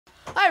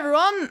Hi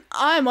everyone,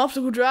 I'm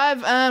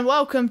Opticaldrive and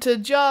welcome to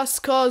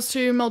Just Cause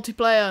 2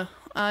 Multiplayer.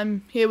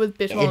 I'm here with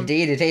Bittorn.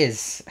 Indeed it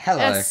is. Hello.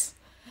 Yes.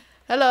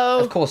 Hello.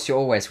 Of course you're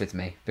always with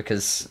me,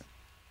 because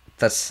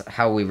that's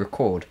how we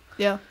record.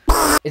 Yeah.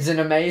 It's an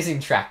amazing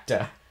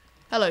tractor.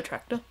 Hello,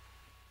 tractor.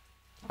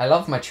 I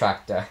love my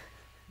tractor.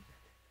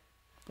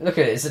 Look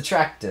at it, it's a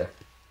tractor.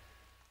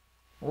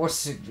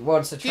 What's a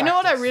tractor? Do you know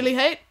what I really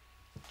hate?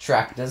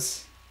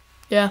 Tractors.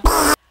 Yeah.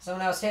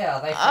 Someone else here,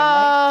 are they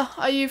friendly?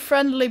 Are you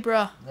friendly,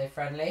 bruh? Are they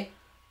friendly?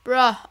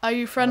 Bruh, are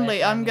you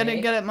friendly? I'm gonna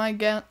friendly? get my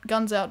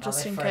guns out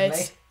just they in friendly?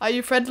 case. Are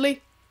you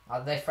friendly?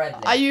 Are they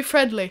friendly? Are you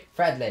friendly?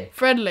 Friendly.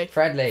 Friendly.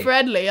 Friendly.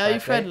 Friendly. Are you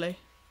friendly?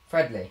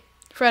 Friendly.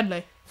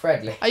 Friendly.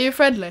 Friendly. Are you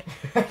friendly?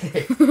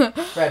 Friendly.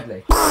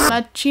 Friendly.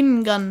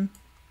 Machine gun.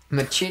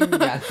 Machine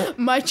gun.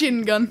 My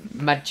chin gun.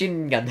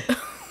 Machine gun.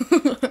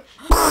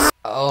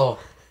 Oh.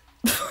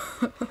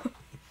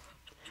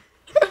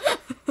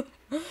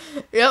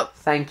 Yep.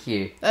 Thank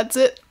you. That's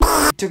it.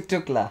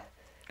 Tuk-tukla.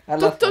 I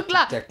love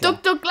Tuk-tukla,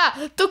 tuk-tukla,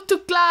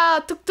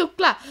 tuk-tukla,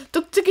 tuk-tukla,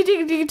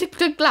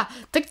 tuk-tuk-tuk-tuk-tukla,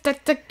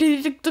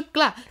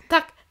 tak-tak-tak-tuk-tukla,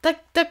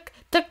 tak-tak-tak,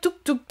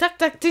 tak-tuk-tuk,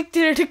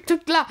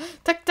 tak-tak-tik-tik-tuk-tukla,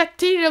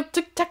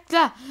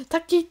 tak-tak-tik-tuk-tukla,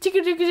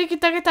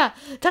 tak-tik-tik-tik-tik-tak-ta,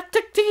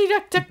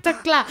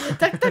 tak-tak-tik-tik-tuk-tukla,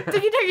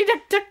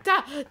 tak-tak-tik-tik-tik-tak-ta,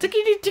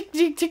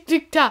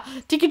 tik-tik-tik-tik-tik-tak-ta,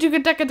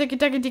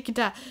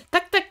 tik-tik-tik-tik-tik-tak-ta,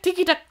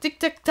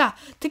 tak-tak-tik-tik-tik-tak-ta,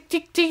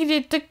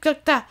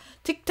 tik-tik-tik-tik-tak-ta,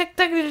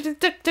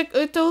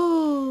 tik-tak-tak-tik-tik-tak-ta.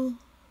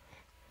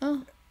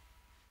 Oh.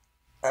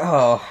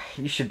 Oh,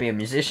 you should be a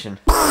musician.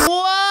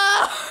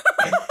 Whoa!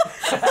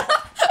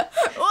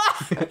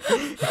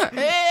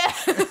 Yeah.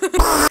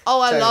 Oh,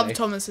 I love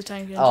Thomas the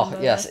Tank Engine. Oh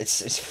yes,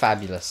 it's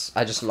fabulous.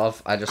 I just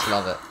love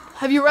it.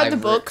 Have you read the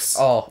books?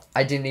 Oh,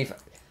 I didn't even.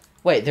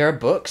 Wait, there are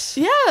books?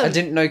 Yeah. I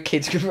didn't know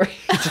kids could read.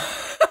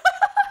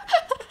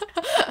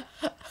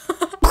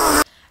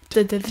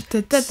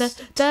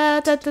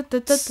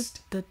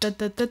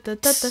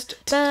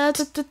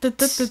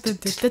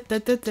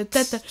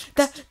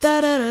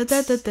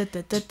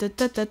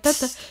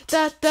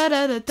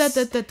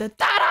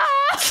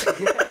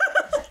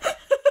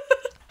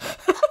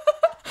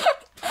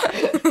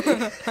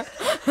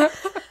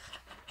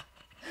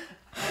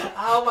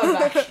 Ow, my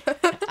back.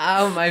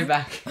 Ow, my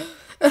back.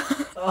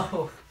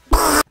 Oh.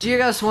 Do you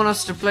guys want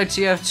us to play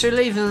TF2?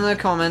 Leave them in the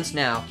comments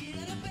now.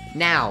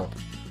 Now.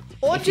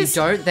 Or if you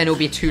don't, then it'll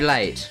be too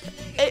late.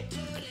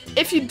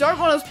 If you don't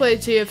want us to play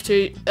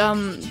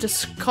TF2,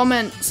 just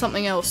comment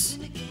something else.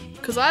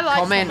 Because I like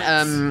comment,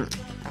 comments.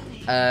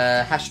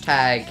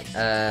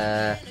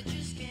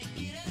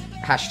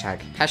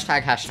 hashtag.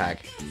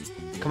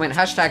 Comment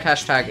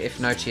hashtag if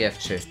no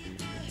TF2.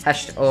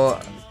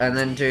 And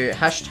then do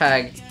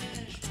hashtag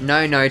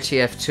no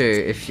TF2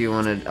 if you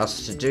wanted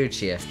us to do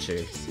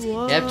TF2.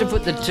 Whoa. You have to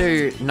put the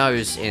two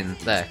no's in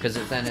there, because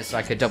then it's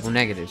like a double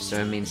negative, so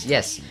it means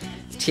yes,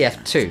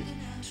 TF2.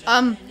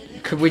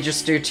 Could we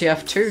just do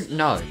TF2?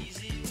 No.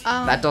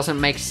 That doesn't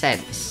make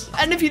sense.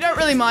 And if you don't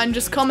really mind,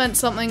 just comment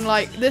something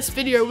like, this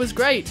video was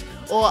great,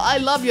 or I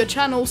love your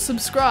channel,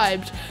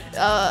 subscribed,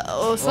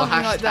 or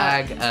something like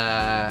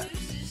that.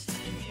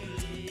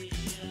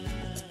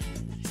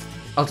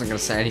 I wasn't gonna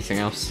say anything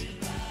else.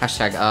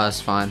 Hashtag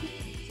is fine.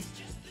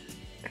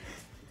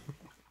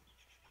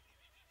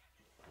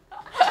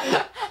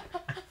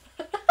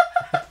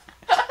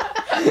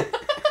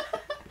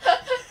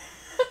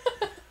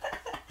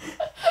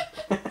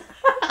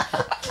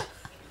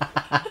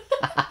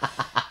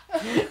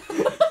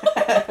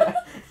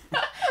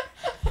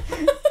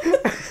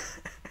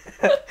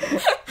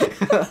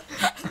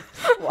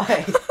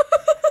 Why?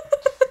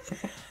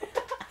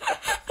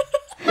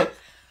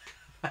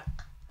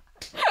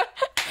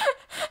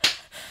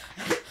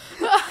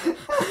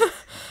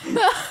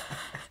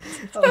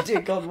 Oh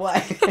dear God,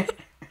 why?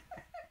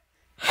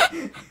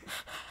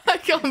 I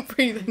can't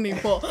breathe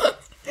anymore.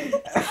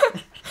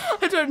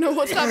 I don't know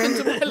what's happened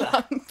to my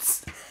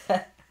lungs.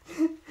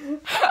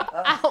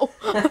 Ow.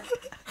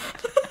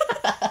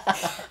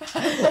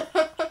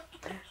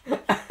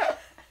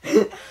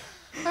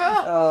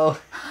 Oh.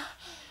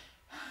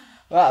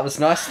 Well, that was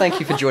nice. Thank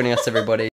you for joining us, everybody.